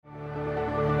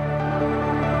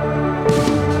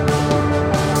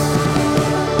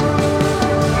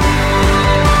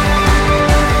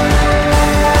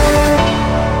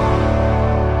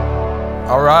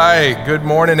right, good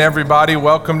morning, everybody.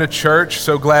 Welcome to church.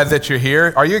 So glad that you're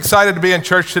here. Are you excited to be in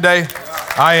church today?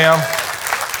 I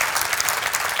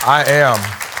am.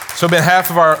 So on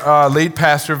behalf of our lead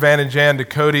pastor, Van and Jan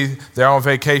Ducote, they're on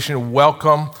vacation.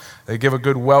 Welcome. They give a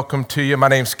good welcome to you. My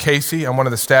name's Casey. I'm one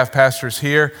of the staff pastors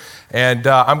here. And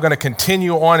I'm going to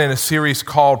continue on in a series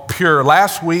called Pure.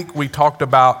 Last week, we talked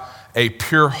about a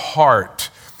pure heart.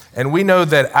 And we know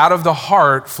that out of the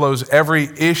heart flows every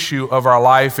issue of our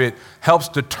life. It helps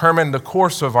determine the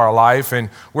course of our life, and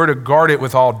we're to guard it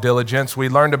with all diligence. We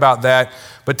learned about that.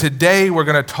 But today we're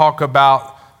going to talk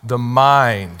about the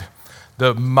mind,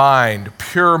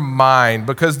 pure mind,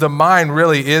 because the mind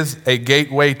really is a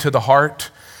gateway to the heart,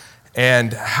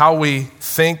 and how we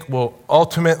think will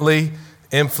ultimately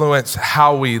influence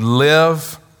how we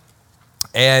live.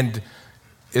 And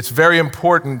it's very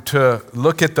important to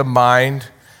look at the mind.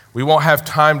 We won't have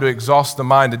time to exhaust the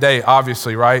mind today,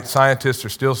 obviously, right? Scientists are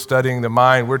still studying the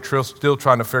mind. We're still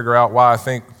trying to figure out why I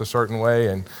think a certain way,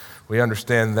 and we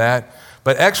understand that.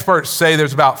 But experts say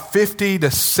there's about 50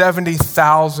 to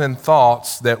 70,000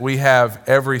 thoughts that we have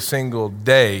every single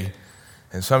day.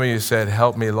 And some of you said,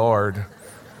 "Help me, Lord."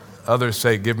 Others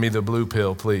say, "Give me the blue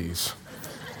pill, please."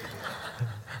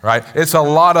 Right? It's a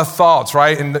lot of thoughts,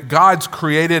 right? And God's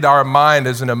created our mind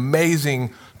as an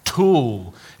amazing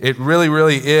tool. It really,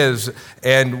 really is.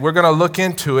 And we're going to look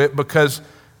into it because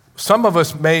some of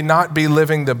us may not be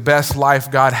living the best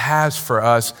life God has for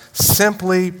us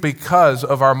simply because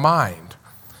of our mind.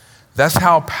 That's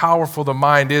how powerful the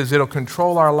mind is. It'll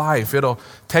control our life. It'll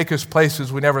take us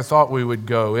places we never thought we would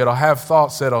go. It'll have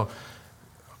thoughts that'll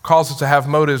cause us to have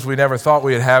motives we never thought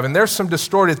we'd have. And there's some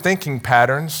distorted thinking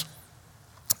patterns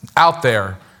out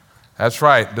there. That's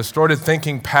right. Distorted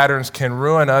thinking patterns can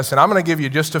ruin us. And I'm going to give you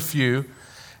just a few.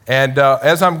 And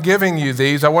as I'm giving you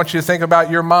these, I want you to think about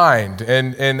your mind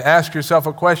and ask yourself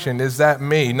a question. Is that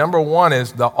me? Number one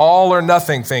is the all or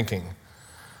nothing thinking.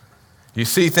 You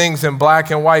see things in black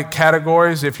and white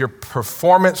categories. If your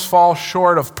performance falls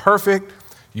short of perfect,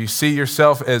 you see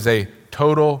yourself as a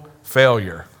total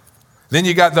failure. Then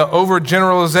you got the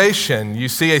overgeneralization. You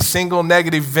see a single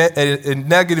negative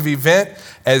event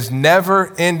as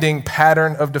never-ending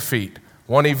pattern of defeat.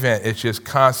 One event, it's just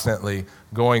constantly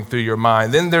going through your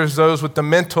mind. Then there's those with the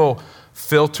mental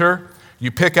filter.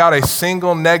 You pick out a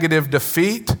single negative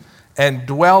defeat and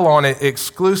dwell on it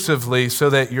exclusively so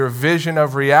that your vision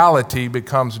of reality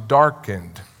becomes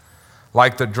darkened,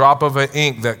 like the drop of an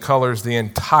ink that colors the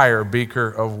entire beaker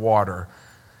of water.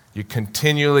 You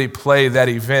continually play that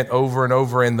event over and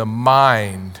over in the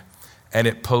mind, and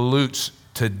it pollutes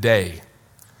today.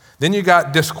 Then you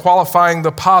got disqualifying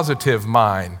the positive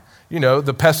mind. You know,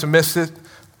 the pessimistic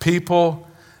people,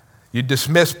 you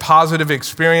dismiss positive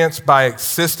experience by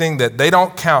insisting that they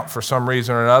don't count for some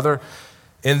reason or another.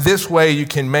 In this way, you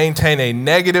can maintain a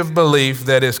negative belief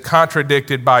that is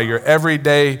contradicted by your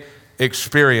everyday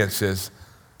experiences.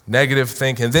 Negative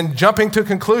thinking. Then jumping to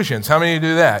conclusions. How many of you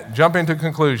do that? Jumping to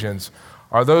conclusions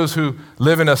are those who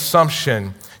live in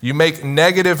assumption. You make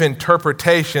negative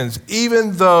interpretations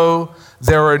even though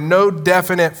there are no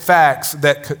definite facts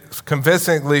that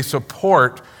convincingly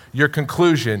support your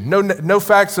conclusion. No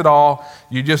facts at all.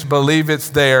 You just believe it's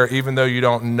there even though you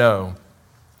don't know.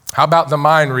 How about the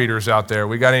mind readers out there?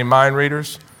 We got any mind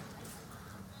readers?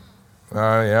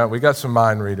 Yeah, we got some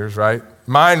mind readers, right?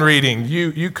 Mind reading,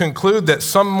 you conclude that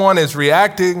someone is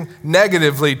reacting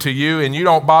negatively to you and you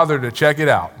don't bother to check it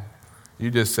out. You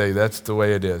just say, that's the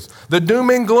way it is. The doom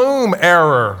and gloom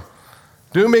error.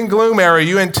 Doom and gloom error,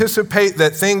 you anticipate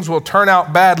that things will turn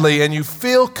out badly and you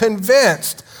feel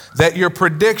convinced that your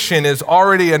prediction is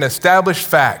already an established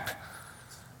fact.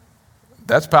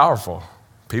 That's powerful.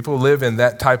 People live in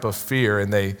that type of fear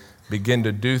and they begin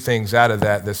to do things out of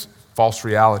that, this false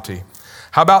reality.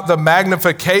 How about the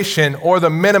magnification or the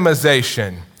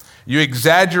minimization? You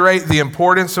exaggerate the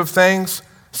importance of things,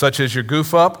 such as your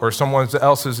goof up or someone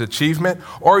else's achievement,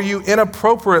 or you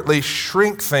inappropriately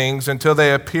shrink things until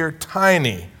they appear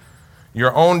tiny,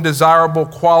 your own desirable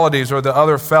qualities or the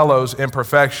other fellow's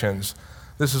imperfections.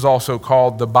 This is also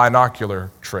called the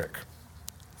binocular trick.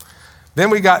 Then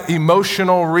we got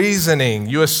emotional reasoning.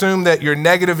 You assume that your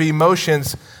negative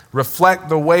emotions reflect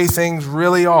the way things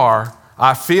really are.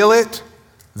 I feel it,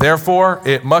 therefore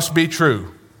it must be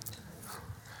true.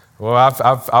 Well,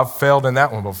 I've failed in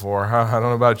that one before. I don't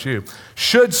know about you.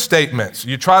 Should statements.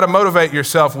 You try to motivate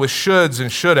yourself with shoulds and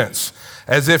shouldn'ts,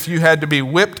 as if you had to be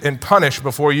whipped and punished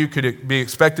before you could be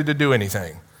expected to do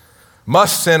anything.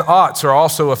 Musts and oughts are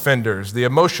also offenders. The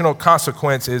emotional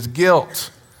consequence is guilt.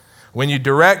 When you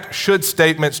direct should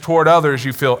statements toward others,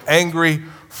 you feel angry,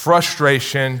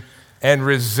 frustration, and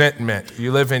resentment.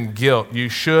 You live in guilt. You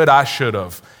should, I should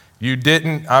have. You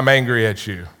didn't, I'm angry at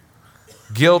you.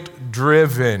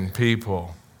 Guilt-driven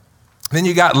people. Then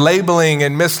you got labeling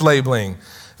and mislabeling.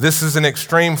 This is an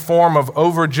extreme form of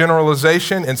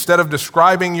overgeneralization. Instead of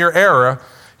describing your error,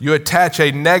 you attach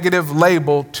a negative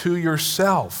label to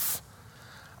yourself.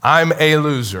 I'm a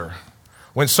loser.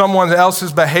 When someone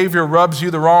else's behavior rubs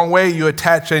you the wrong way, you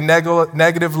attach a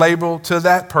negative label to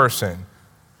that person.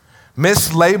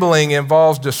 Mislabeling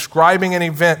involves describing an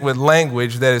event with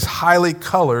language that is highly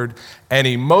colored and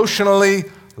emotionally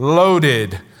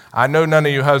loaded. I know none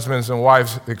of you husbands and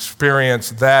wives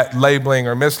experienced that labeling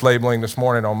or mislabeling this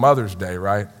morning on Mother's Day,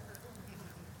 right?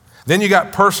 Then you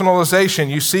got personalization.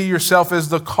 You see yourself as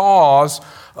the cause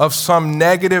of some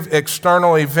negative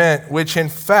external event, which in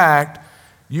fact,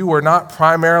 you were not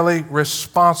primarily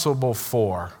responsible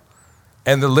for.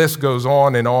 And the list goes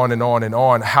on and on and on and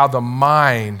on. How the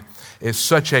mind is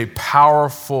such a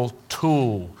powerful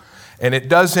tool. And it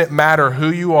doesn't matter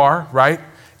who you are, right?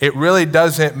 It really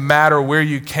doesn't matter where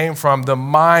you came from. The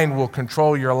mind will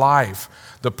control your life.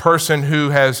 The person who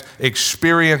has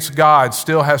experienced God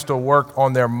still has to work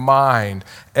on their mind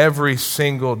every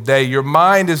single day. Your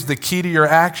mind is the key to your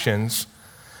actions.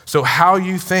 So how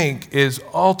you think is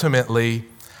ultimately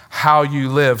how you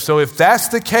live. So if that's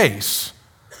the case,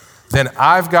 then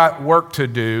I've got work to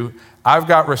do. I've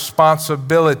got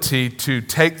responsibility to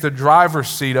take the driver's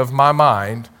seat of my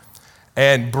mind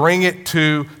and bring it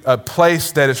to a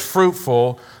place that is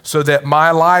fruitful so that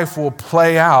my life will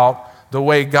play out the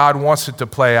way God wants it to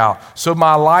play out. So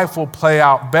my life will play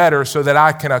out better so that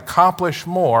I can accomplish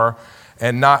more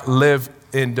and not live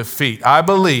in defeat. I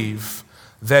believe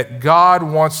that God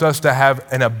wants us to have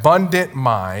an abundant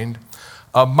mind,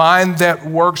 a mind that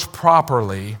works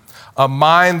properly, a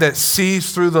mind that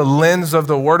sees through the lens of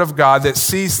the Word of God, that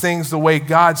sees things the way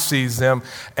God sees them,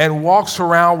 and walks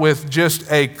around with just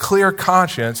a clear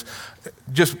conscience,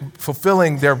 just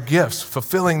fulfilling their gifts,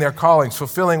 fulfilling their callings,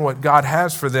 fulfilling what God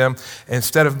has for them,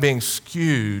 instead of being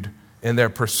skewed in their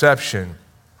perception.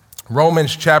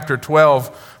 Romans chapter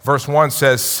 12, verse 1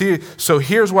 says, so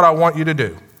here's what I want you to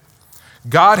do.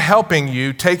 God helping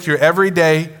you take your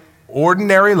everyday,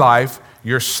 ordinary life,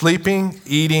 your sleeping,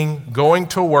 eating, going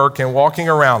to work, and walking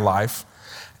around life,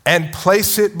 and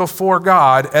place it before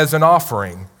God as an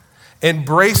offering.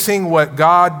 Embracing what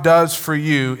God does for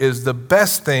you is the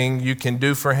best thing you can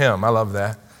do for Him. I love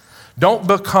that. Don't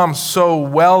become so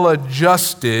well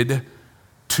adjusted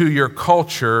to your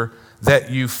culture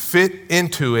that you fit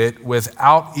into it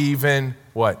without even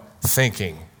what?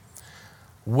 Thinking.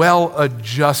 Well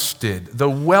adjusted. The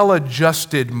well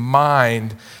adjusted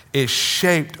mind is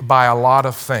shaped by a lot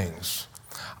of things.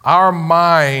 Our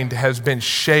mind has been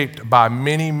shaped by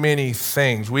many, many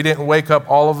things. We didn't wake up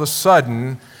all of a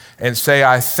sudden and say,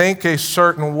 I think a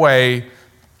certain way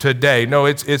today. No,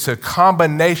 it's a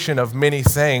combination of many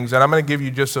things, and I'm going to give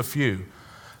you just a few.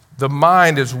 The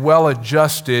mind is well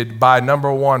adjusted by,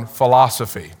 number one,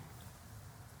 philosophy.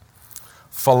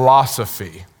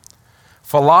 Philosophy.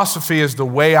 Philosophy is the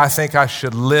way I think I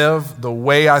should live, the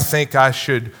way I think I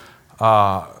should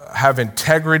have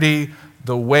integrity,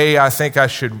 the way I think I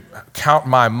should count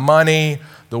my money,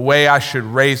 the way I should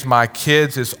raise my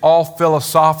kids. It's all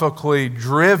philosophically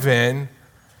driven.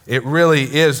 It really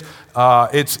is.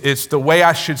 It's the way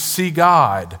I should see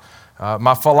God.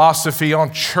 My philosophy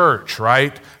on church,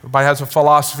 right? Everybody has a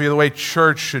philosophy of the way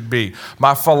church should be.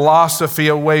 My philosophy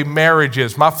of the way marriage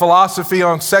is. My philosophy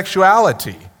on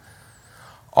sexuality.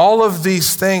 All of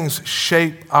these things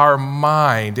shape our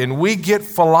mind, and we get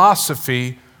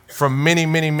philosophy from many,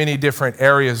 many, many different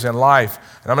areas in life.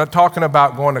 And I'm not talking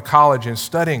about going to college and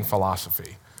studying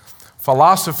philosophy.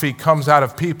 Philosophy comes out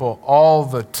of people all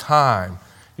the time.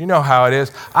 You know how it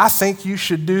is. I think you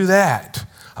should do that.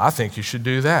 I think you should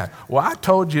do that. Well, I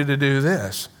told you to do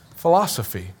this.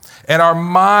 Philosophy. And our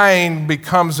mind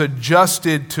becomes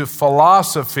adjusted to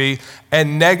philosophy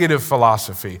and negative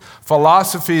philosophy.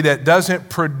 Philosophy that doesn't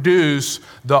produce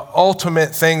the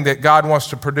ultimate thing that God wants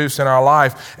to produce in our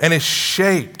life. And it's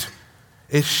shaped.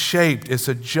 It's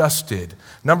adjusted.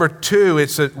 Number two,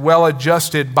 it's well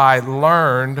adjusted by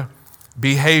learned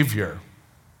behavior.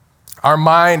 Our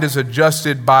mind is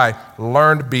adjusted by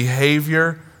learned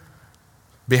behavior.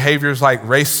 Behaviors like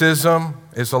racism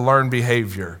is a learned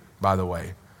behavior, by the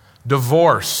way.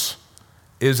 Divorce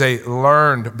is a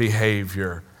learned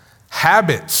behavior.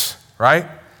 Habits, right?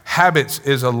 Habits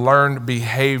is a learned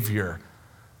behavior.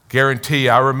 Guarantee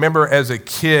you. I remember as a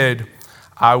kid,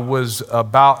 I was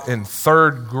about in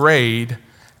third grade,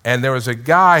 and there was a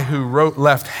guy who wrote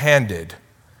left-handed.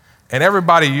 And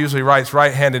everybody usually writes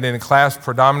right-handed in class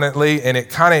predominantly, and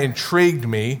it kind of intrigued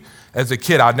me. as a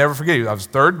kid. I'd never forget it. I was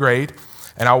third grade,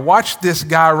 and I watched this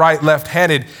guy write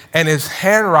left-handed, and his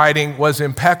handwriting was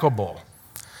impeccable.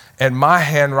 And my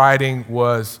handwriting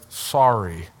was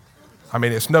sorry. I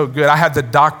mean, it's no good. I had the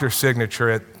doctor's signature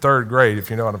at third grade, if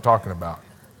you know what I'm talking about.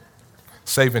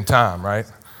 Saving time, right?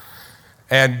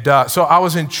 And so I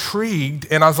was intrigued,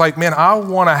 and I was like, man, I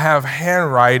want to have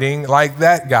handwriting like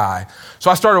that guy.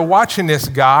 So I started watching this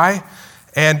guy,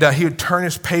 and he would turn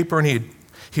his paper, and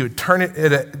he would turn it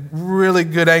at a really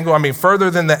good angle. I mean, further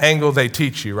than the angle they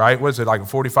teach you, right? Was it like a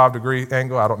 45-degree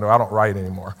angle? I don't know. I don't write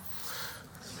anymore.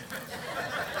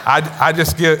 I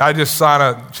just sign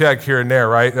a check here and there,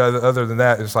 right? Other than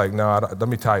that, it's like, no, let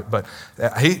me type. But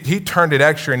he turned it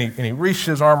extra, and he reached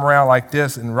his arm around like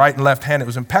this, and right and left hand, it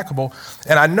was impeccable.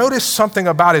 And I noticed something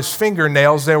about his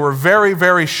fingernails. They were very,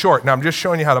 very short. Now, I'm just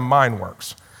showing you how the mind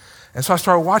works. And so I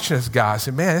started watching this guy. I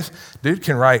said, man, this dude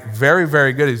can write very,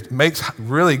 very good. He makes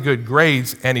really good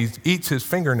grades, and he eats his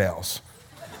fingernails.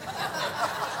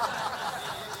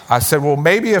 I said, well,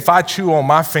 maybe if I chew on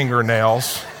my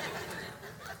fingernails,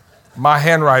 my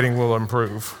handwriting will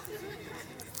improve.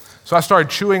 So I started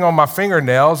chewing on my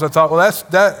fingernails. I thought, well,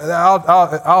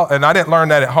 and I didn't learn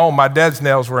that at home. My dad's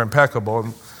nails were impeccable.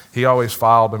 He always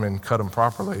filed them and cut them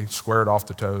properly, squared off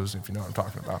the toes, if you know what I'm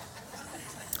talking about.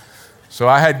 So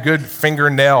I had good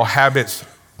fingernail habits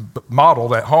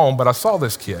modeled at home, but I saw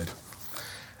this kid.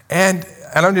 And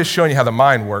I'm just showing you how the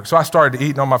mind works. So I started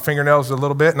eating on my fingernails a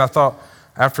little bit, and I thought,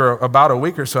 after about a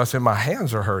week or so, I said, my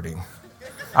hands are hurting.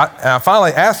 I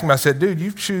finally asked him, I said, dude,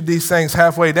 you've chewed these things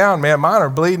halfway down, man. Mine are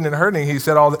bleeding and hurting. He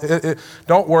said,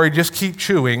 don't worry, just keep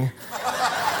chewing.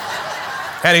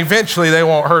 And eventually they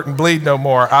won't hurt and bleed no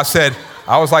more. I said,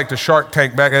 I was like the Shark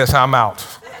Tank back then, I'm out.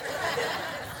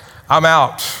 I'm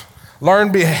out.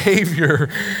 Learned behavior.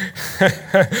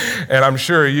 And I'm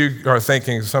sure you are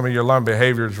thinking some of your learned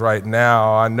behaviors right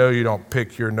now. I know you don't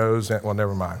pick your nose. Well,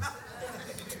 never mind.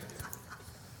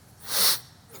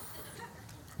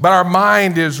 But our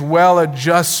mind is well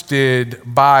adjusted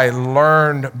by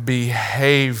learned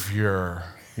behavior.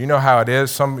 You know how it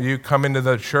is. Some of you come into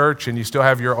the church and you still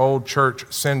have your old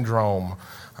church syndrome.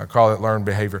 I call it learned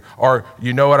behavior. Or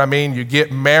you know what I mean? You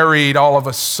get married all of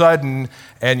a sudden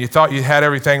and you thought you had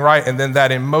everything right, and then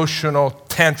that emotional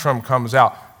tantrum comes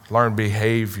out. Learned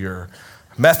behavior.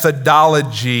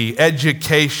 Methodology,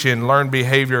 education, learned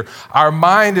behavior. Our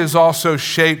mind is also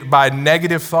shaped by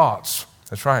negative thoughts.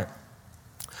 That's right.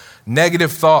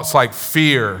 Negative thoughts like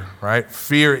fear, right?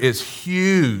 Fear is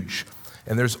huge.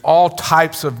 And there's all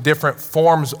types of different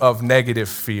forms of negative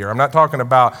fear. I'm not talking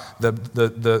about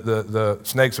the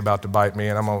snake's about to bite me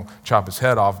and I'm going to chop his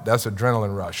head off. That's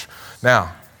adrenaline rush.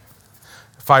 Now,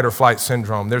 fight or flight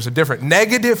syndrome. There's a different.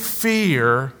 Negative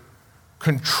fear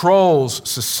controls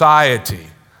society.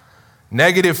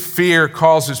 Negative fear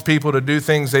causes people to do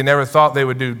things they never thought they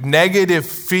would do. Negative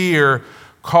fear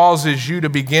causes you to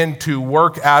begin to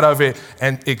work out of it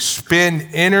and expend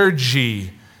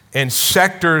energy in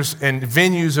sectors and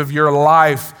venues of your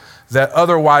life that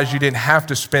otherwise you didn't have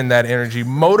to spend that energy.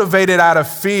 Motivated out of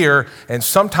fear, and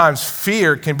sometimes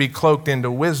fear can be cloaked into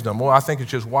wisdom. Well, I think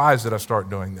it's just wise that I start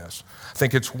doing this. I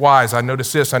think it's wise. I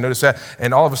notice this, I notice that,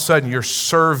 and all of a sudden you're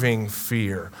serving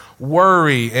fear.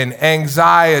 Worry and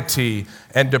anxiety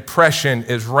and depression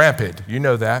is rampant. You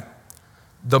know that.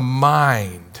 The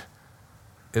mind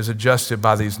is adjusted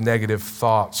by these negative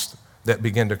thoughts that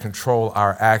begin to control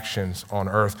our actions on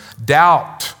earth.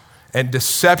 Doubt and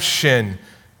deception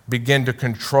begin to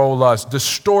control us.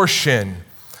 Distortion,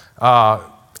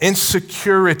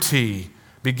 insecurity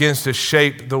begins to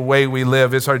shape the way we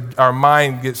live. It's our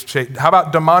mind gets shaped. How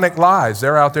about demonic lies?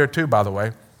 They're out there too, by the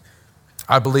way.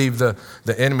 I believe the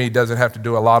enemy doesn't have to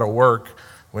do a lot of work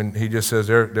when he just says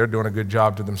they're doing a good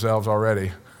job to themselves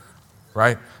already.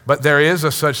 Right? But there is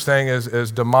a such thing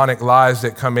as demonic lies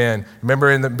that come in. Remember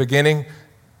in the beginning,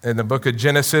 in the book of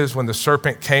Genesis, when the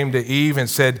serpent came to Eve and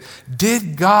said,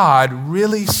 did God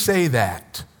really say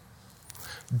that?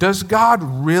 Does God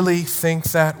really think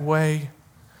that way?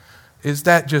 Is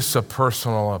that just a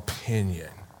personal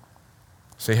opinion?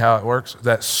 See how it works?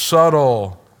 That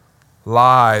subtle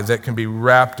lie that can be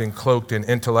wrapped and cloaked in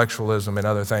intellectualism and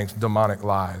other things, demonic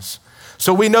lies.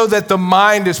 So we know that the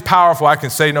mind is powerful. I can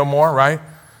say no more, right?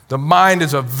 The mind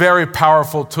is a very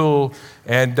powerful tool.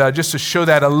 And just to show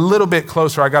that a little bit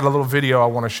closer, I got a little video I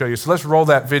want to show you. So let's roll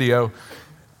that video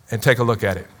and take a look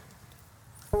at it.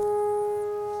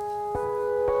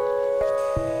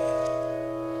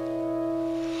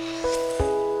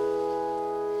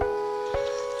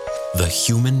 The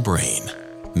human brain,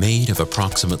 made of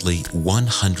approximately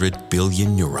 100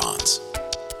 billion neurons,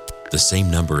 the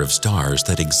same number of stars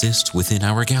that exist within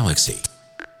our galaxy.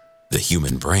 The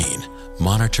human brain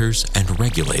monitors and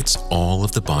regulates all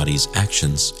of the body's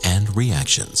actions and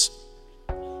reactions.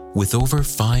 With over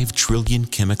 5 trillion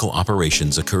chemical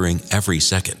operations occurring every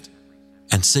second,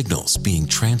 and signals being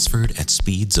transferred at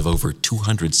speeds of over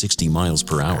 260 miles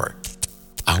per hour,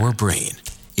 our brain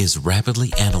is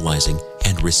rapidly analyzing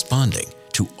and responding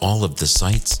to all of the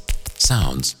sights,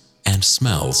 sounds, and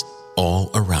smells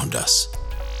all around us.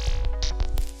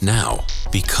 Now,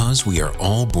 because we are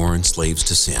all born slaves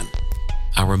to sin,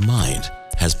 our mind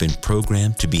has been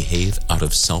programmed to behave out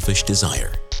of selfish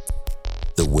desire.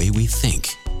 The way we think,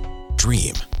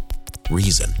 dream,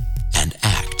 reason, and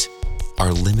act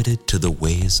are limited to the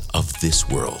ways of this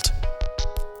world.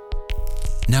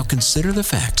 Now consider the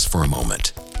facts for a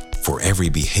moment. For every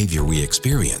behavior we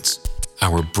experience,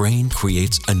 our brain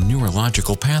creates a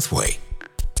neurological pathway.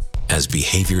 As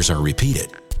behaviors are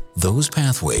repeated, those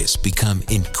pathways become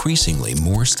increasingly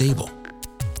more stable.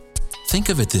 Think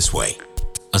of it this way.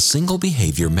 A single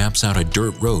behavior maps out a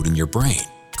dirt road in your brain,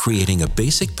 creating a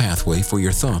basic pathway for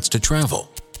your thoughts to travel.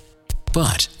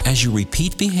 But as you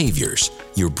repeat behaviors,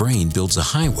 your brain builds a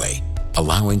highway,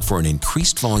 allowing for an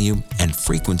increased volume and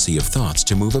frequency of thoughts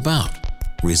to move about,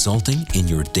 resulting in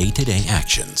your day-to-day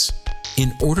actions.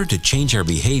 In order to change our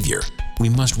behavior, we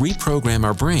must reprogram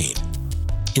our brain.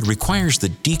 It requires the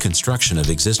deconstruction of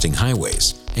existing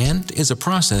highways and is a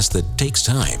process that takes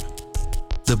time.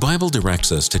 The Bible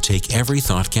directs us to take every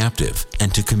thought captive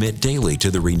and to commit daily to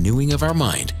the renewing of our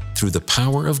mind through the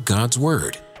power of God's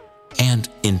Word. And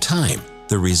in time,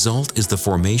 the result is the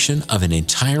formation of an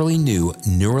entirely new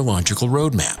neurological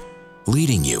roadmap,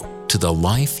 leading you to the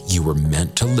life you were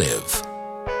meant to live.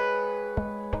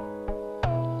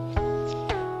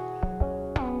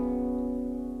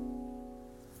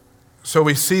 So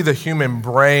we see the human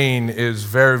brain is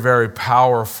very, very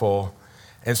powerful.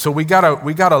 And so we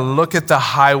gotta look at the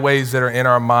highways that are in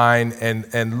our mind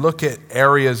and look at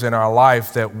areas in our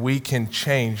life that we can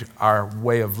change our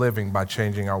way of living by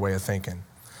changing our way of thinking.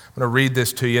 I'm gonna read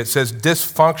this to you. It says,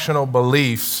 dysfunctional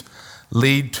beliefs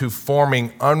lead to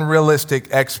forming unrealistic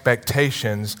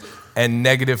expectations and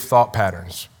negative thought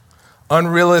patterns.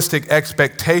 Unrealistic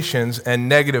expectations and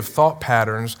negative thought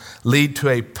patterns lead to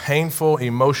a painful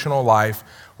emotional life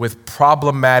with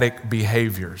problematic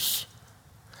behaviors.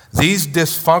 These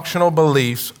dysfunctional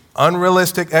beliefs,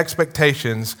 unrealistic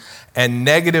expectations, and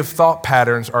negative thought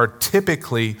patterns are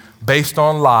typically based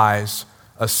on lies,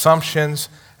 assumptions,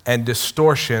 and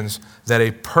distortions that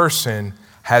a person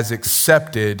has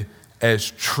accepted as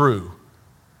true.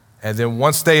 And then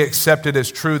once they accept it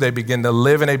as true, they begin to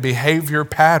live in a behavior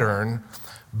pattern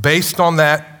based on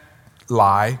that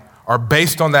lie or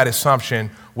based on that assumption,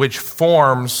 which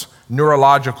forms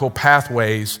neurological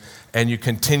pathways, and you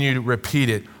continue to repeat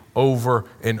it over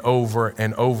and over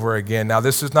and over again. Now,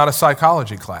 this is not a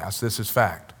psychology class. This is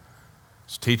fact.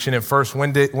 It's teaching in First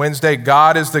Wednesday.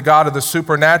 God is the God of the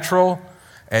supernatural,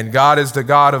 and God is the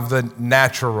God of the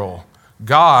natural.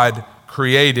 God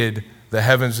created the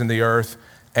heavens and the earth,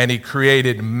 and he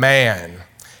created man.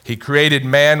 He created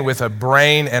man with a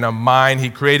brain and a mind. He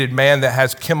created man that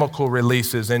has chemical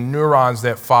releases and neurons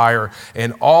that fire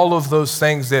and all of those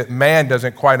things that man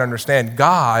doesn't quite understand.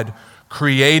 God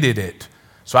created it.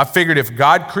 So I figured if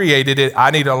God created it,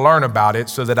 I need to learn about it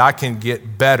so that I can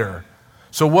get better.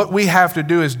 So what we have to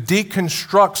do is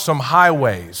deconstruct some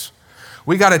highways.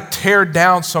 We got to tear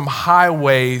down some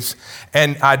highways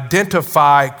and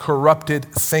identify corrupted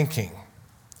thinking.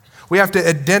 We have to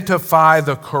identify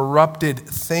the corrupted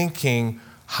thinking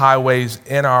highways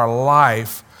in our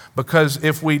life, because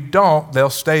if we don't, they'll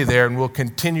stay there and we'll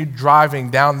continue driving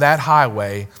down that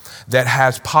highway that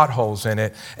has potholes in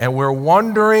it, and we're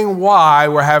wondering why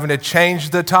we're having to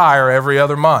change the tire every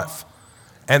other month.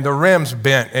 And the rim's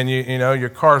bent, and you know your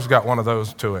car's got one of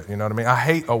those to it. You know what I mean? I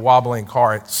hate a wobbling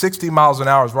car. At 60 miles an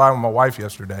hour, I was riding with my wife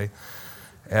yesterday,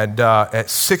 and at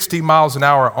 60 miles an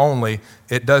hour only,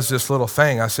 it does this little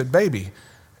thing. I said, baby,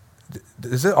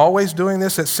 is it always doing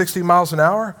this at 60 miles an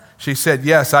hour? She said,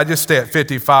 yes, I just stay at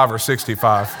 55 or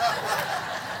 65.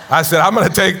 I said, I'm going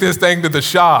to take this thing to the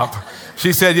shop.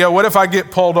 She said, yeah, what if I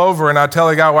get pulled over and I tell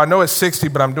the guy, well, I know it's 60,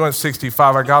 but I'm doing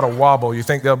 65. I got a wobble. You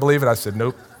think they'll believe it? I said,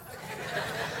 nope.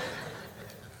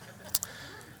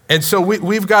 And so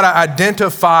we've got to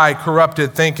identify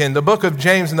corrupted thinking. The book of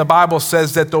James in the Bible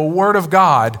says that the Word of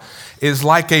God is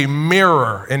like a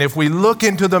mirror. And if we look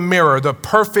into the mirror, the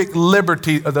perfect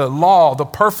liberty, the law, the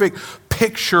perfect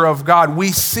picture of God, we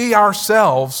see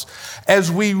ourselves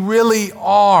as we really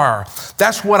are.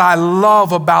 That's what I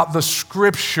love about the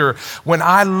Scripture. When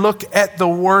I look at the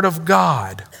Word of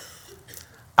God,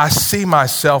 I see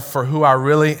myself for who I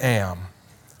really am.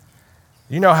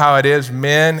 You know how it is,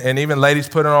 men and even ladies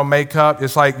putting on makeup.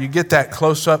 It's like you get that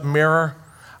close-up mirror.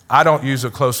 I don't use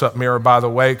a close-up mirror, by the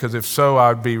way, because if so,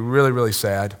 I'd be really, really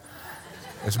sad.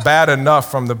 It's bad enough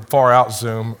from the far-out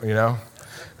zoom, you know.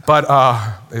 But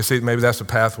you see, maybe that's a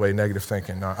pathway, negative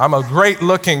thinking. No, I'm a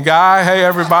great-looking guy. Hey,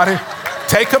 everybody,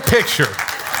 take a picture.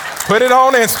 Put it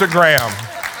on Instagram.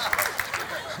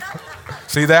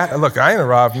 See that? Look, I ain't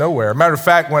arrived nowhere. Matter of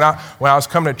fact, when I was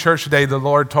coming to church today, the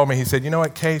Lord told me, he said, you know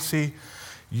what, Casey?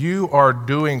 You are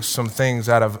doing some things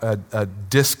out of a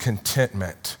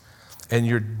discontentment, and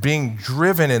you're being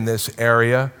driven in this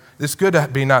area. It's good to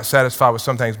be not satisfied with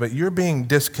some things, but you're being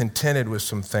discontented with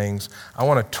some things. I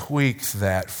want to tweak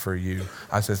that for you.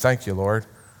 I said, thank you, Lord.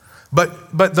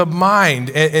 But the mind,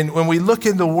 and when we look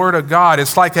in the Word of God,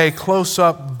 it's like a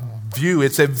close-up view.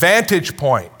 It's a vantage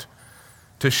point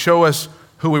to show us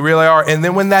who we really are. And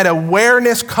then when that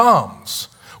awareness comes,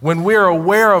 when we're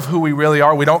aware of who we really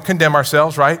are, we don't condemn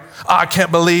ourselves, right? Oh, I can't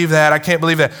believe that. I can't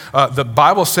believe that. The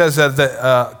Bible says that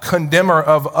the condemner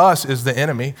of us is the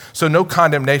enemy. So no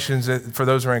condemnations for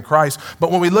those who are in Christ. But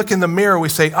when we look in the mirror, we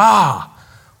say,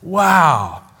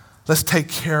 wow, let's take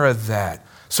care of that.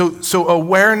 So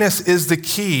awareness is the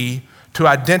key to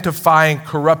identifying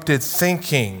corrupted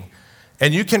thinking.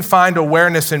 And you can find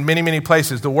awareness in many, many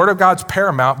places. The Word of God's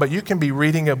paramount, but you can be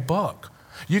reading a book.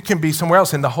 You can be somewhere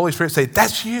else, and the Holy Spirit say,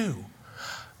 that's you.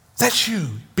 That's you.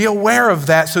 Be aware of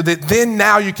that so that then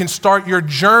now you can start your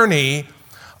journey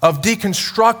of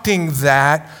deconstructing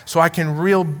that so I can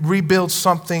rebuild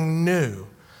something new.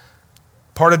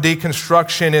 Part of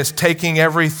deconstruction is taking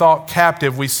every thought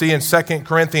captive. We see in 2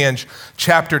 Corinthians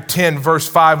chapter 10, verse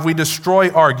 5, we destroy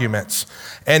arguments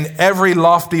and every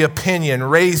lofty opinion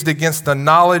raised against the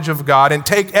knowledge of God and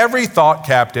take every thought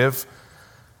captive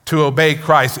to obey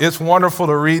Christ. It's wonderful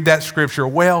to read that scripture.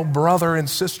 Well, brother and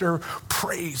sister,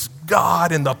 praise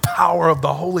God in the power of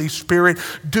the Holy Spirit.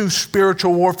 Do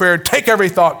spiritual warfare. Take every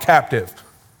thought captive.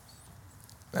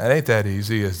 That ain't that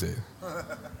easy, is it?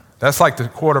 That's like the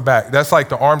quarterback. That's like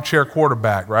the armchair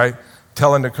quarterback, right?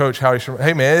 Telling the coach how he should.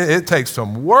 Hey, man, it takes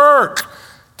some work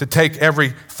to take every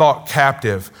thought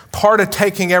captive. Part of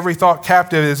taking every thought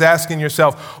captive is asking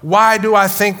yourself, why do I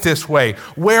think this way?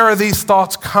 Where are these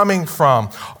thoughts coming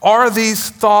from? Are these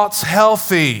thoughts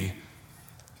healthy?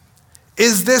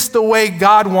 Is this the way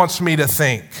God wants me to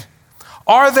think?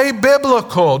 Are they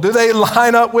biblical? Do they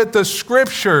line up with the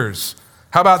scriptures?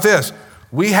 How about this?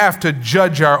 We have to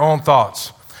judge our own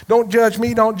thoughts. Don't judge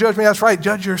me, don't judge me. That's right,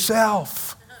 judge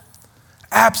yourself.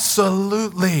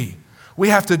 Absolutely. We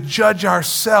have to judge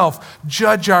ourselves,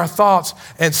 judge our thoughts,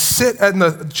 and sit in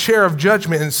the chair of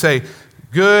judgment and say,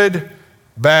 good,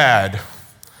 bad.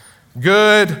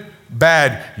 Good,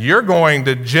 bad. You're going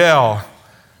to jail.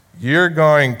 You're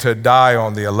going to die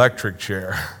on the electric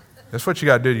chair. That's what you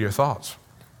got to do to your thoughts.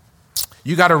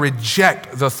 You got to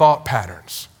reject the thought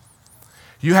patterns.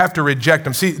 You have to reject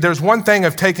them. See, there's one thing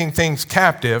of taking things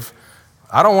captive.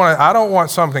 I don't want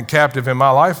something captive in my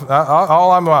life.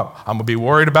 All I'm going to be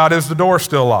worried about is the door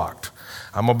still locked.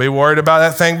 I'm going to be worried about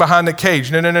that thing behind the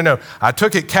cage. No. I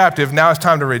took it captive. Now it's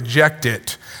time to reject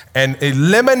it and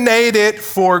eliminate it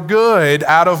for good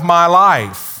out of my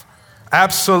life.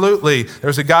 Absolutely.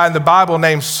 There's a guy in the Bible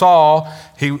named Saul.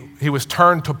 He was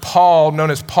turned to Paul,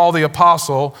 known as Paul the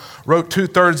Apostle, wrote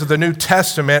 2/3 of the New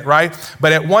Testament, right?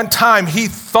 But at one time, he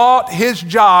thought his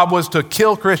job was to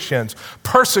kill Christians,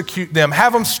 persecute them,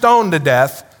 have them stoned to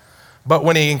death. But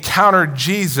when he encountered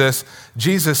Jesus,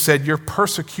 Jesus said, you're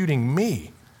persecuting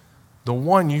me, the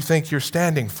one you think you're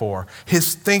standing for.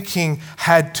 His thinking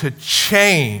had to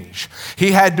change.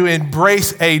 He had to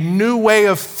embrace a new way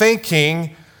of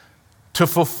thinking to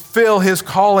fulfill his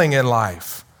calling in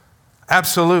life.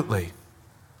 Absolutely.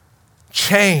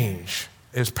 Change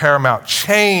is paramount.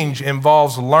 Change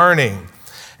involves learning,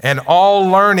 and all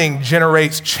learning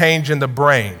generates change in the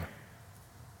brain.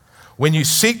 When you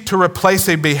seek to replace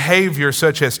a behavior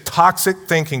such as toxic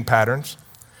thinking patterns,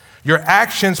 your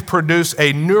actions produce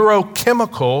a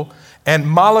neurochemical and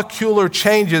molecular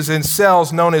changes in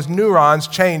cells known as neurons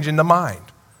change in the mind.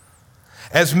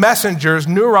 As messengers,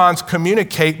 neurons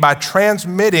communicate by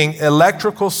transmitting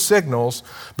electrical signals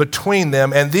between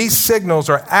them, and these signals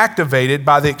are activated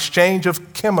by the exchange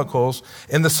of chemicals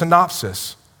in the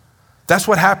synapses. That's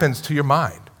what happens to your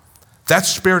mind. That's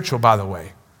spiritual, by the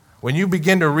way. When you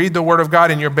begin to read the Word of God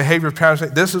and your behavior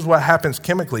translates, this is what happens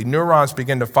chemically. Neurons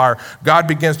begin to fire. God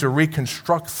begins to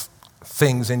reconstruct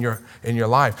things in your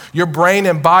life. Your brain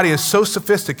and body is so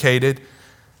sophisticated.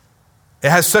 It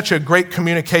has such a great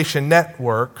communication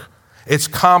network. It's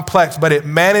complex, but it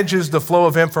manages the flow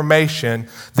of information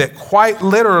that quite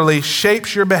literally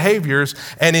shapes your behaviors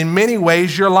and in many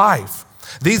ways your life.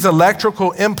 These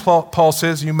electrical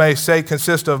impulses, you may say,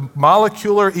 consist of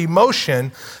molecular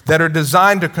emotion that are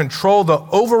designed to control the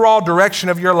overall direction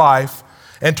of your life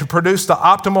and to produce the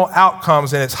optimal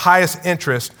outcomes in its highest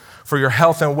interest for your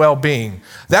health and well-being.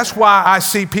 That's why I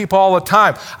see people all the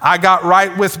time. I got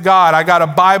right with God. I got a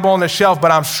Bible on the shelf,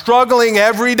 but I'm struggling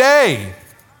every day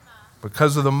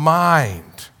because of the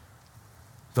mind.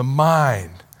 The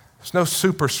mind. There's no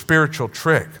super spiritual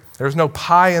trick. There's no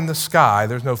pie in the sky.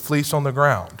 There's no fleece on the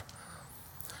ground.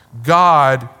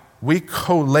 God, we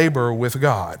co-labor with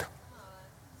God.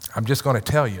 I'm just going to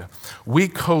tell you, we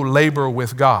co-labor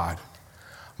with God.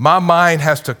 My mind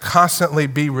has to constantly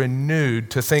be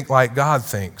renewed to think like God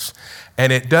thinks,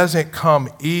 and it doesn't come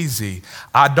easy.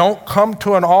 I don't come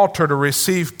to an altar to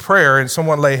receive prayer and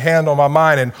someone lay hand on my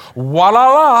mind and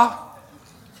voila,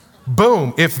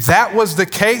 boom. If that was the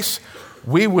case,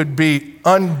 we would be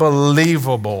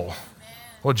unbelievable.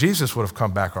 Well, Jesus would have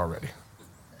come back already.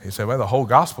 He said, well, the whole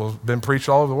gospel has been preached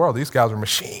all over the world. These guys are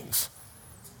machines.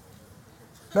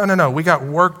 No. We got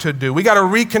work to do. We got to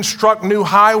reconstruct new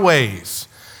highways.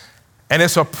 And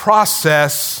it's a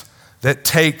process that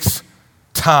takes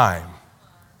time.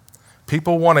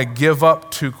 People want to give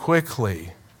up too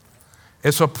quickly.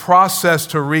 It's a process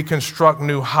to reconstruct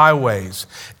new highways.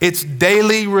 It's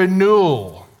daily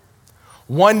renewal,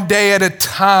 one day at a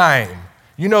time.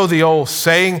 You know the old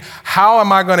saying, how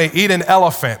am I going to eat an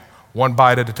elephant? One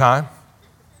bite at a time.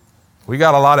 We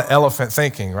got a lot of elephant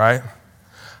thinking, right?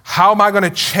 How am I going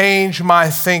to change my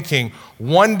thinking?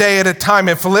 One day at a time.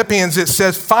 In Philippians, it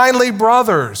says, finally,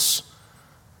 brothers,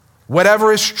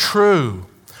 whatever is true,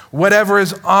 whatever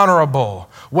is honorable,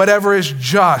 whatever is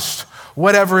just,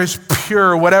 whatever is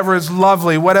pure, whatever is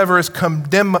lovely, whatever is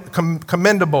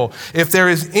commendable, if there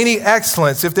is any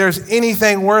excellence, if there's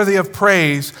anything worthy of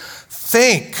praise,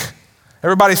 think.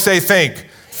 Everybody say think.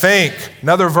 Think.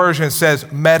 Another version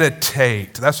says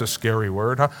meditate. That's a scary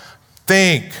word, huh?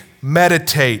 Think,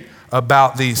 meditate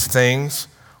about these things.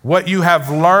 What you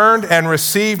have learned and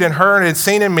received and heard and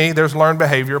seen in me, there's learned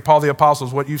behavior. Paul the Apostle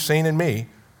is what you've seen in me,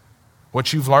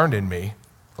 what you've learned in me.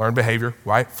 Learned behavior,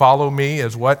 right? Follow me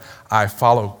as what? I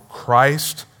follow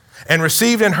Christ. And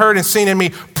received and heard and seen in me,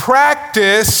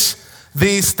 practice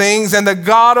these things and the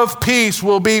God of peace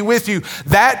will be with you.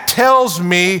 That tells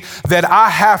me that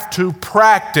I have to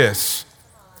practice.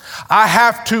 I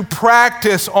have to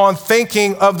practice on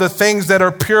thinking of the things that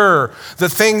are pure, the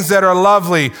things that are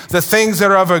lovely, the things that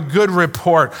are of a good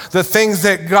report, the things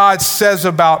that God says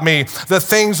about me, the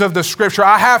things of the scripture.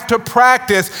 I have to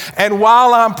practice, and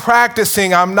while I'm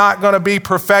practicing, I'm not going to be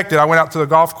perfected. I went out to the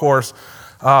golf course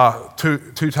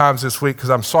two times this week because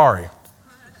I'm sorry.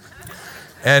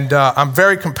 And I'm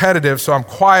very competitive, so I'm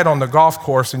quiet on the golf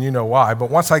course, and you know why.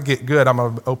 But once I get good, I'm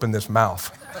going to open this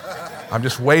mouth. I'm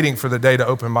just waiting for the day to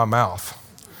open my mouth.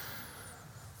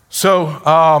 So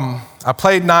I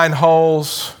played 9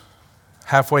 holes,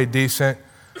 halfway decent,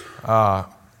 and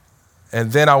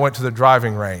then I went to the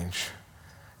driving range,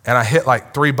 and I hit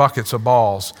like 3 buckets of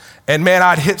balls. And man,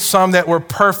 I'd hit some that were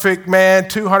perfect, man,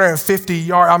 250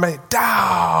 yards. I mean,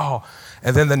 dow.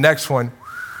 And then the next one,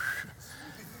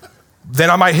 then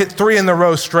I might hit 3 in a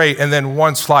row straight and then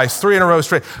 1 slice, 3 in a row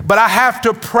straight. But I have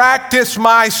to practice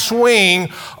my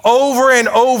swing over and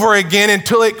over again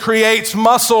until it creates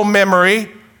muscle memory.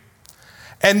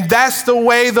 And that's the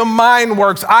way the mind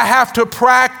works. I have to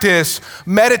practice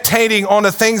meditating on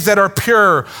the things that are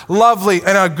pure, lovely,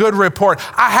 and a good report.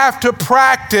 I have to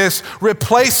practice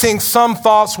replacing some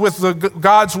thoughts with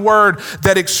God's word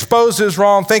that exposes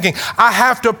wrong thinking. I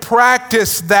have to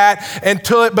practice that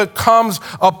until it becomes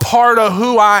a part of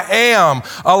who I am.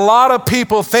 A lot of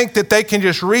people think that they can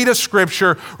just read a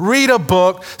scripture, read a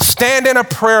book, stand in a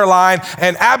prayer line,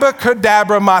 and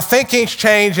abracadabra, my thinking's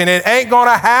changed, and it ain't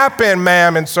gonna happen,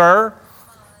 ma'am and sir.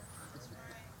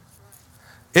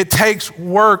 It takes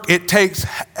work, it takes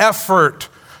effort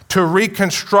to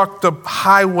reconstruct the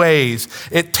highways.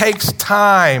 It takes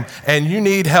time, and you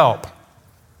need help.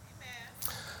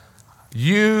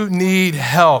 You need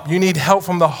help. You need help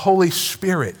from the Holy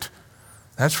Spirit.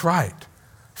 That's right.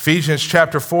 Ephesians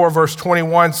chapter 4, verse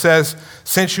 21 says,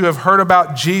 since you have heard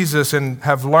about Jesus and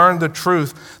have learned the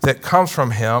truth that comes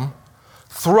from him,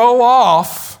 throw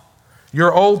off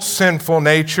your old sinful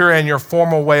nature and your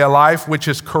former way of life, which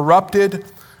is corrupted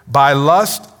by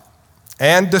lust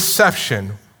and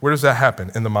deception. Where does that happen?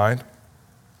 In the mind.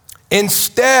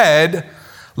 Instead,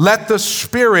 let the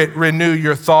Spirit renew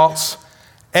your thoughts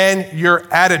and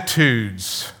your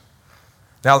attitudes.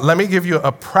 Now, let me give you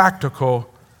a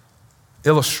practical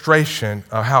illustration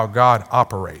of how God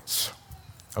operates,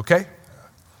 okay?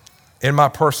 In my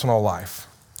personal life.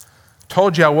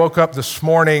 told you I woke up this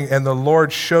morning and the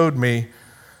Lord showed me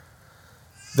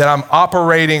that I'm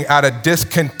operating out of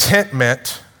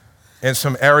discontentment in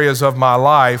some areas of my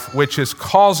life, which is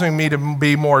causing me to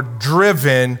be more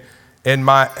driven in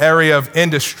my area of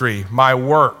industry, my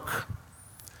work.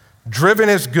 Driven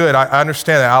is good, I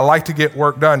understand that. I like to get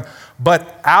work done.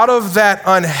 But out of that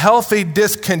unhealthy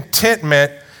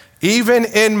discontentment, even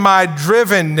in my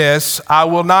drivenness, I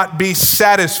will not be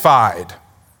satisfied.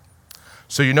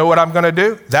 So you know what I'm gonna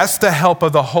do? That's the help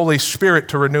of the Holy Spirit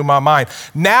to renew my mind.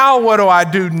 Now what do I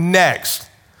do next?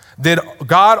 Did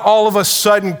God all of a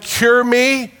sudden cure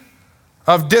me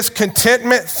of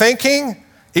discontentment thinking,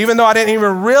 even though I didn't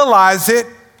even realize it,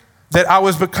 that I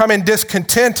was becoming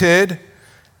discontented?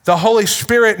 The Holy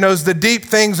Spirit knows the deep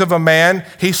things of a man.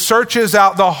 He searches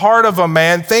out the heart of a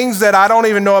man, things that I don't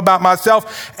even know about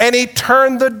myself. And he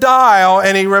turned the dial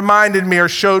and he reminded me or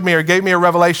showed me or gave me a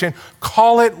revelation.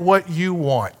 Call it what you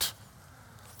want.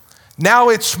 Now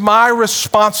it's my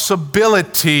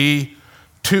responsibility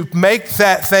to make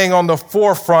that thing on the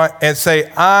forefront and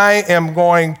say, I am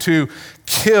going to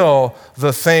kill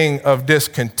the thing of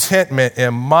discontentment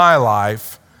in my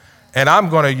life. And I'm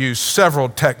going to use several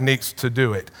techniques to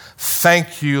do it.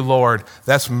 Thank you, Lord.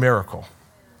 That's a miracle.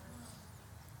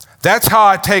 That's how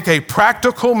I take a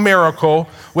practical miracle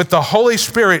with the Holy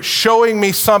Spirit showing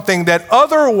me something that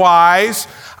otherwise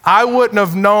I wouldn't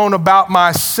have known about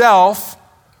myself,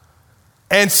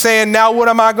 and saying, now what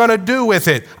am I going to do with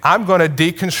it? I'm going to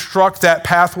deconstruct that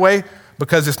pathway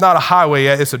because it's not a highway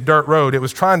yet. It's a dirt road. It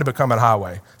was trying to become a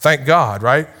highway. Thank God,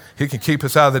 right? He can keep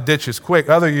us out of the ditches quick.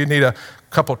 Other, you need a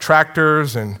couple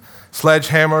tractors and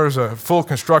sledgehammers, a full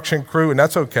construction crew, and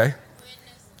that's okay,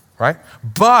 right?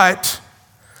 But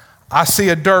I see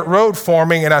a dirt road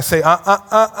forming and I say,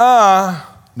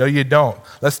 no, you don't.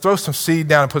 Let's throw some seed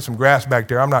down and put some grass back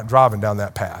there. I'm not driving down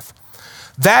that path.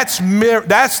 That's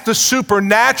the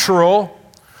supernatural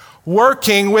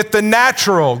working with the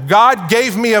natural. God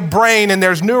gave me a brain and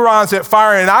there's neurons that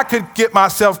fire, and I could get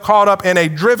myself caught up in a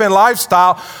driven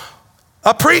lifestyle.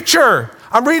 A preacher,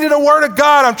 I'm reading the Word of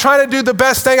God. I'm trying to do the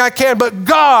best thing I can, but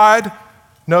God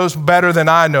knows better than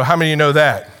I know. How many of you know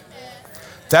that?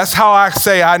 That's how I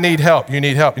say I need help. You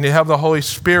need help. You need help of the Holy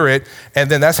Spirit. And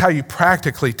then that's how you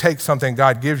practically take something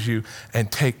God gives you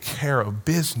and take care of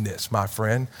business, my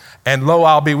friend. And lo,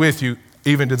 I'll be with you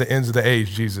even to the ends of the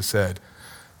age, Jesus said.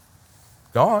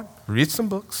 Go on, read some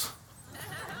books.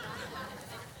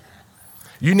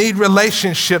 You need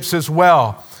relationships as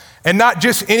well. And not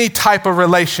just any type of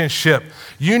relationship.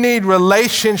 You need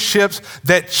relationships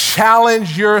that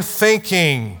challenge your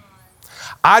thinking.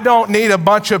 I don't need a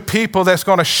bunch of people that's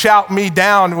going to shout me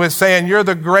down with saying you're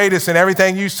the greatest and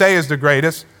everything you say is the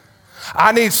greatest.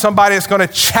 I need somebody that's going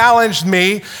to challenge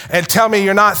me and tell me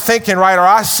you're not thinking right, or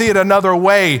I see it another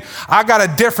way. I got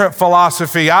a different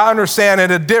philosophy. I understand it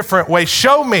a different way.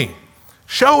 Show me.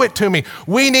 Show it to me.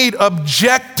 We need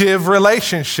objective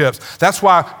relationships. That's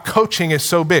why coaching is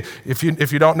so big. If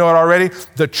you don't know it already,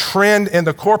 the trend in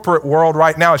the corporate world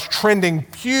right now is trending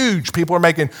huge. People are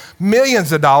making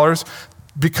millions of dollars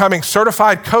becoming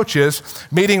certified coaches,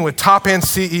 meeting with top-end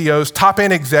CEOs,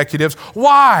 top-end executives.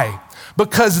 Why?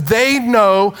 Because they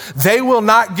know they will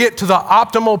not get to the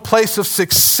optimal place of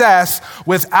success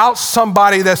without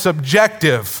somebody that's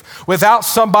objective, without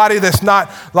somebody that's not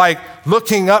like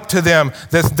looking up to them,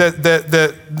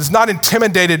 that's not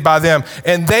intimidated by them.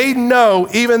 And they know,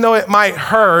 even though it might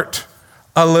hurt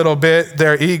a little bit,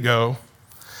 their ego,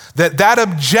 that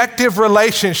objective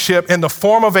relationship in the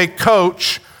form of a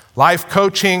coach, life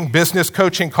coaching, business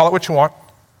coaching, call it what you want,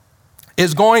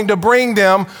 is going to bring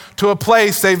them to a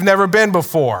place they've never been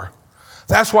before.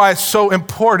 That's why it's so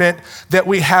important that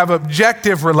we have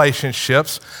objective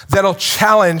relationships that'll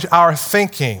challenge our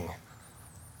thinking.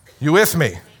 You with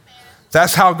me?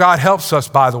 That's how God helps us,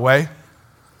 by the way.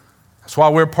 That's why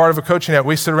we're part of a coaching network.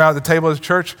 We sit around at the table as a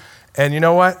church, and you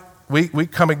know what? We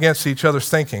come against each other's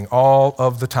thinking all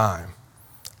of the time.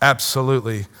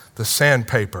 Absolutely, the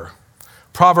sandpaper.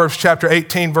 Proverbs chapter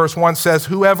 18, verse 1 says,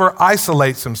 whoever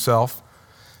isolates himself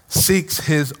seeks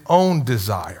his own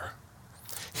desire.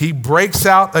 He breaks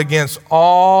out against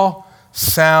all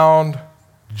sound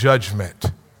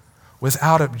judgment.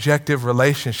 Without objective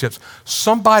relationships,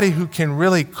 somebody who can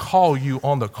really call you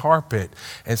on the carpet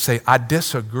and say, I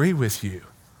disagree with you.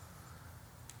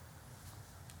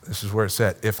 This is where it's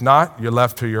at. If not, you're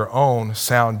left to your own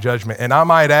sound judgment. And I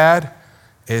might add,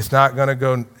 it's not going to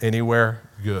go anywhere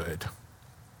good.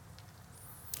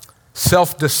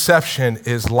 Self-deception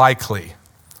is likely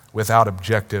without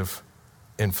objective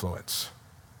influence.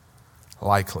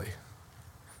 Likely.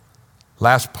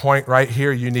 Last point right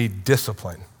here, you need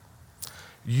discipline.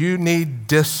 You need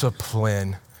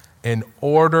discipline in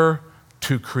order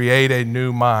to create a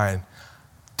new mind.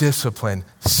 Discipline,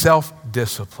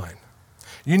 self-discipline.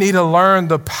 You need to learn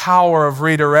the power of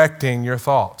redirecting your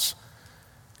thoughts.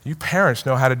 You parents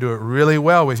know how to do it really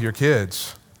well with your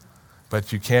kids,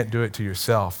 but you can't do it to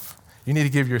yourself. You need to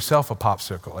give yourself a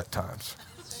popsicle at times.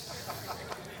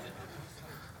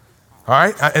 All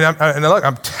right? And look,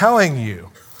 I'm telling you,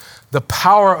 the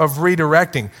power of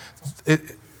redirecting,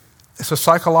 it's a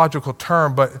psychological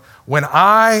term, but when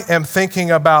I am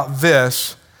thinking about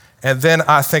this and then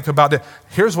I think about it,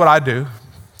 here's what I do.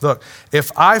 Look,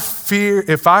 if I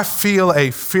feel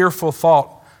a fearful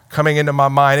thought coming into my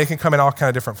mind, it can come in all kinds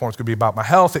of different forms. It could be about my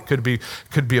health. It could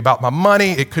be about my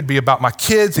money. It could be about my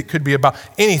kids. It could be about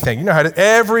anything. You know how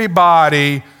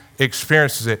everybody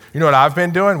experiences it. You know what I've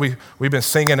been doing? We've been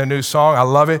singing a new song. I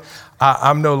love it.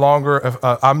 I'm no longer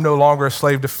a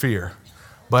slave to fear,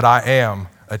 but I am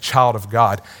a child of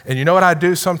God. And you know what I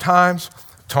do sometimes?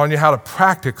 I'm telling you how to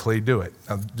practically do it.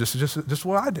 Just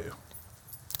what I do.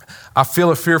 I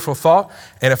feel a fearful thought,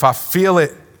 and if I feel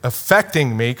it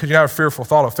affecting me, because you know how a fearful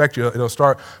thought will affect you, it'll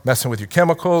start messing with your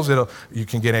chemicals, you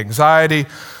can get anxiety,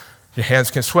 your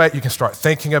hands can sweat, you can start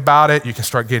thinking about it, you can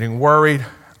start getting worried.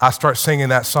 I start singing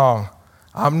that song.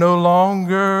 I'm no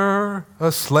longer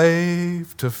a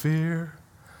slave to fear.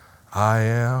 I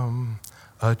am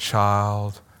a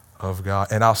child of God.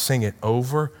 And I'll sing it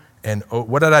over and over.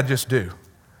 What did I just do?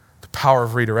 The power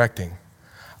of redirecting.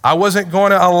 I wasn't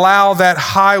going to allow that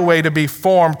highway to be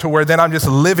formed to where then I'm just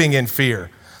living in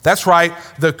fear. That's right.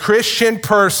 The Christian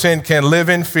person can live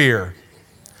in fear.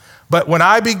 But when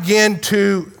I begin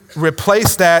to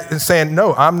replace that and saying,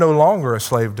 no, I'm no longer a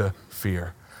slave to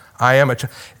fear. I am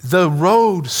the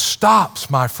road stops,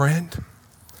 my friend.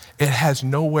 It has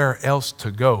nowhere else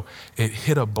to go. It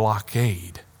hit a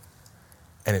blockade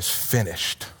and it's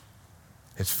finished.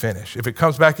 It's finished. If it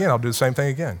comes back in, I'll do the same thing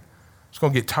again. It's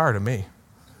going to get tired of me.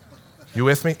 You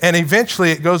with me? And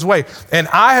eventually it goes away. And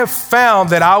I have found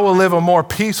that I will live a more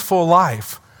peaceful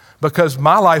life because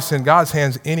my life's in God's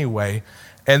hands anyway.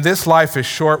 And this life is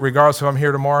short regardless if I'm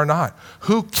here tomorrow or not.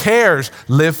 Who cares?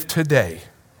 Live today,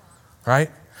 right?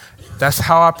 That's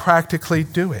how I practically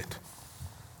do it.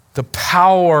 The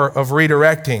power of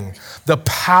redirecting, the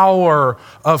power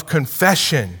of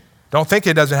confession. Don't think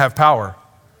it doesn't have power.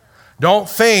 Don't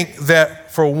think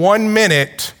that for 1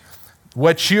 minute,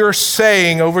 what you're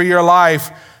saying over your life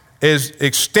is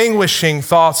extinguishing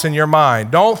thoughts in your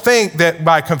mind. Don't think that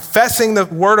by confessing the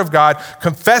word of God,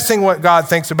 confessing what God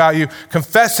thinks about you,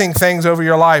 confessing things over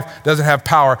your life doesn't have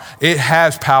power. It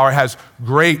has power. It has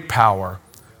great power.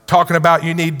 Talking about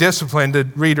you need discipline to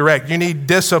redirect. You need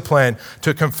discipline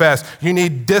to confess. You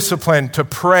need discipline to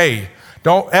pray.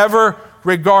 Don't ever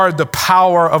regard the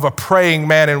power of a praying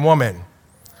man and woman.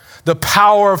 The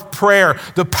power of prayer,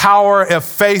 the power of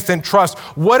faith and trust.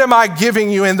 What am I giving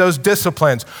you in those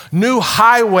disciplines? New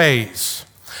highways.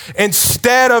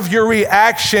 Instead of your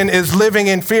reaction is living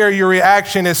in fear, your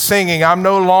reaction is singing, I'm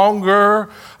no longer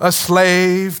a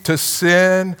slave to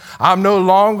sin. I'm no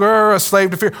longer a slave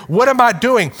to fear. What am I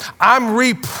doing? I'm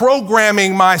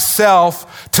reprogramming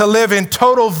myself to live in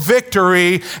total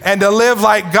victory and to live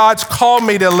like God's called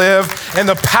me to live in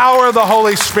the power of the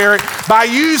Holy Spirit by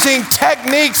using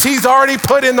techniques He's already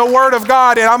put in the Word of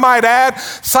God. And I might add,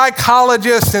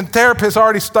 psychologists and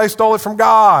therapists they stole it from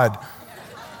God.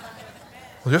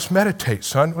 Well, just meditate,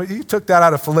 son. You took that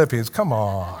out of Philippians. Come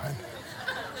on.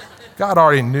 God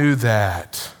already knew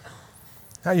that.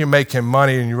 Now you're making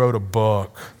money and you wrote a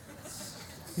book.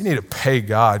 You need to pay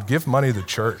God. Give money to the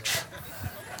church.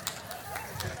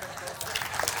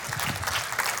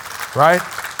 Right?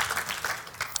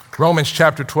 Romans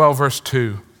chapter 12, verse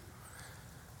 2.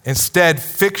 Instead,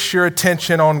 fix your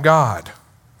attention on God.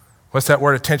 What's that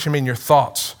word attention mean? Your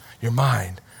thoughts, your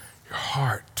mind, your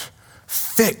heart.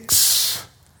 Fix.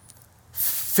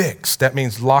 That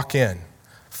means lock in.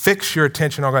 Fix your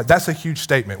attention on God. That's a huge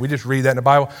statement. We just read that in the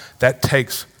Bible. That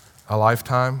takes a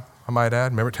lifetime, I might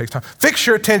add. Remember, it takes time. Fix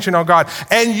your attention on God,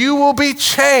 and you will be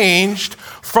changed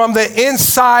from the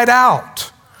inside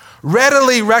out.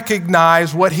 Readily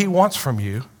recognize what He wants from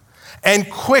you and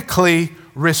quickly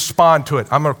respond to it.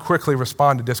 I'm going to quickly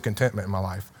respond to discontentment in my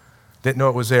life. Didn't know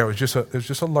it was there. It was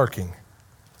just a lurking.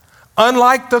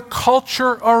 Unlike the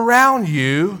culture around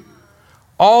you,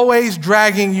 always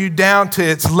dragging you down to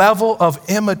its level of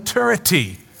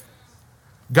immaturity,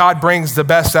 God brings the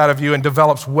best out of you and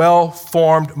develops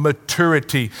well-formed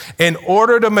maturity. In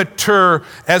order to mature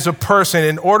as a person,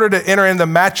 in order to enter in the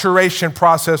maturation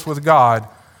process with God,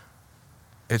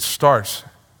 it starts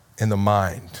in the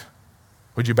mind.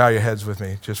 Would you bow your heads with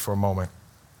me just for a moment?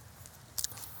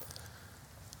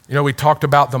 You know, we talked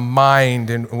about the mind,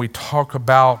 and we talk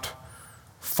about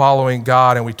following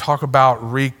God, and we talk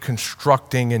about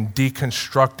reconstructing and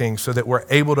deconstructing so that we're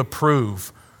able to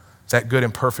prove that good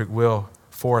and perfect will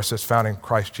for us that's found in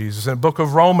Christ Jesus. In the book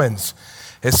of Romans,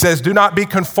 it says, do not be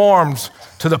conformed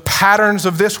to the patterns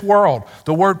of this world.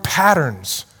 The word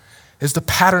patterns is the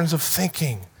patterns of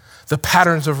thinking, the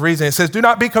patterns of reasoning. It says, do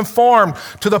not be conformed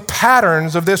to the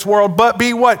patterns of this world, but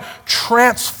be what?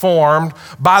 Transformed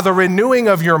by the renewing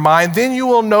of your mind. Then you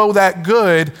will know that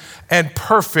good and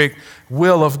perfect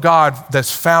will of God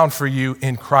that's found for you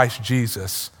in Christ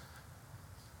Jesus.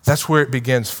 That's where it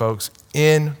begins, folks,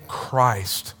 in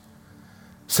Christ.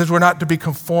 It says we're not to be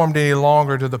conformed any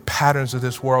longer to the patterns of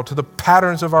this world, to the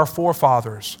patterns of our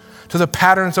forefathers, to the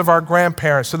patterns of our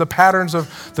grandparents, to the patterns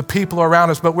of the people around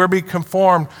us, but we're being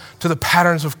conformed to the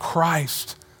patterns of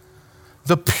Christ,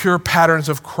 the pure patterns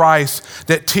of Christ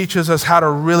that teaches us how to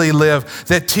really live,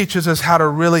 that teaches us how to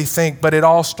really think, but it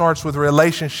all starts with a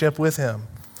relationship with Him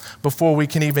before we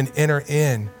can even enter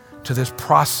into this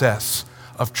process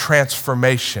of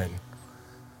transformation.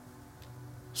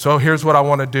 So here's what I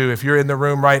want to do. If you're in the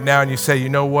room right now and you say, you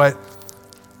know what?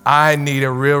 I need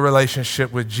a real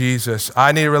relationship with Jesus.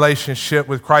 I need a relationship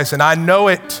with Christ, and I know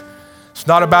it. It's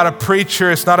not about a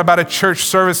preacher. It's not about a church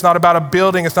service. It's not about a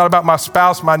building. It's not about my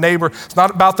spouse, my neighbor. It's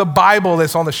not about the Bible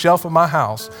that's on the shelf of my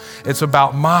house. It's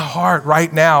about my heart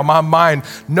right now. My mind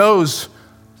knows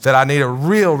that I need a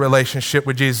real relationship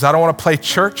with Jesus. I don't want to play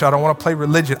church. I don't want to play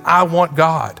religion. I want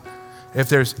God. If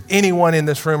there's anyone in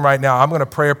this room right now, I'm going to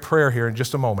pray a prayer here in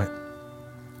just a moment.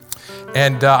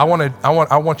 And I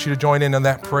want you to join in on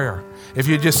that prayer. If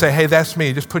you just say, hey, that's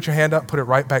me, just put your hand up, put it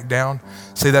right back down.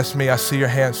 Say, that's me. I see your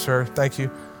hand, sir. Thank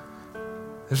you.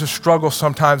 There's a struggle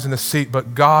sometimes in the seat,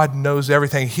 but God knows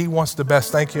everything. He wants the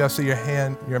best. Thank you. I see your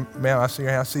hand. Man, I see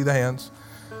your hand. I see the hands.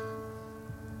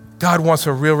 God wants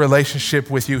a real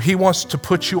relationship with you. He wants to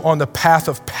put you on the path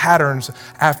of patterns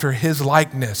after His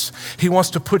likeness. He wants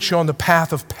to put you on the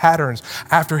path of patterns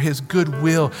after His good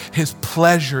will. His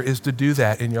pleasure is to do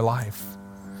that in your life.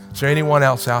 Is there anyone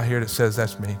else out here that says,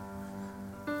 that's me?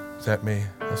 Is that me?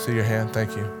 I see your hand.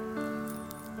 Thank you.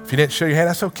 If you didn't show your hand,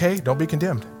 that's okay. Don't be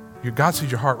condemned. God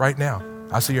sees your heart right now.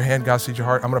 I see your hand. God sees your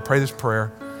heart. I'm going to pray this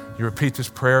prayer. You repeat this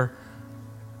prayer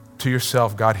to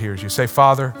yourself. God hears you. Say,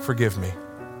 Father, forgive me.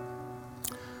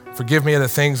 Forgive me of the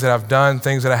things that I've done,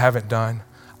 things that I haven't done.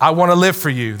 I want to live for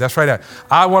you. That's right.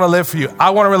 I want to live for you. I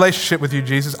want a relationship with you,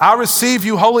 Jesus. I receive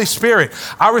you, Holy Spirit.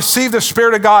 I receive the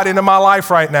Spirit of God into my life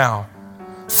right now.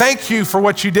 Thank you for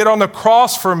what you did on the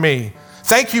cross for me.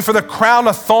 Thank you for the crown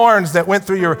of thorns that went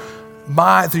through your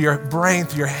mind, through your brain,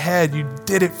 through your head. You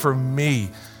did it for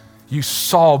me. You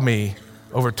saw me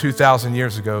over 2,000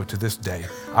 years ago to this day.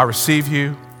 I receive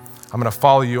you. I'm going to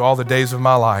follow you all the days of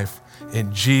my life.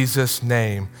 In Jesus'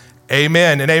 name,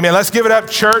 amen and amen. Let's give it up,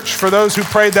 church, for those who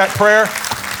prayed that prayer.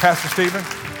 Pastor Stephen.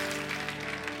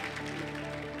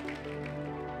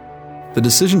 The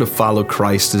decision to follow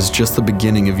Christ is just the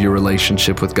beginning of your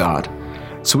relationship with God.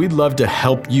 So we'd love to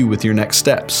help you with your next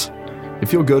steps.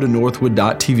 If you'll go to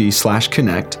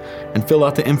northwood.tv/connect and fill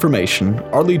out the information,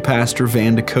 our lead pastor,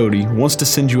 Van Ducote, wants to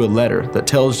send you a letter that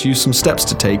tells you some steps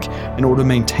to take in order to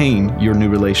maintain your new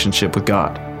relationship with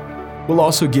God. We'll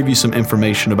also give you some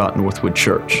information about Northwood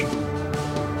Church.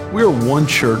 We are one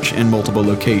church in multiple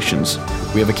locations.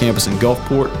 We have a campus in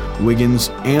Gulfport, Wiggins,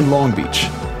 and Long Beach.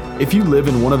 If you live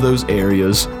in one of those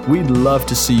areas, we'd love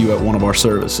to see you at one of our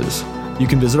services. You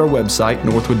can visit our website,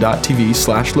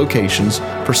 northwood.tv/locations,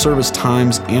 for service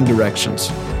times and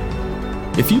directions.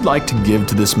 If you'd like to give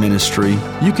to this ministry,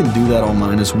 you can do that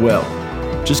online as well.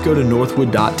 Just go to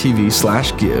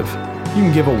northwood.tv/give. You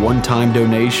can give a one-time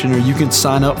donation, or you can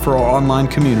sign up for our online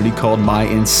community called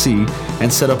MyNC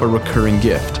and set up a recurring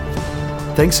gift.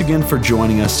 Thanks again for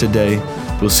joining us today.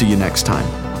 We'll see you next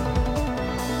time.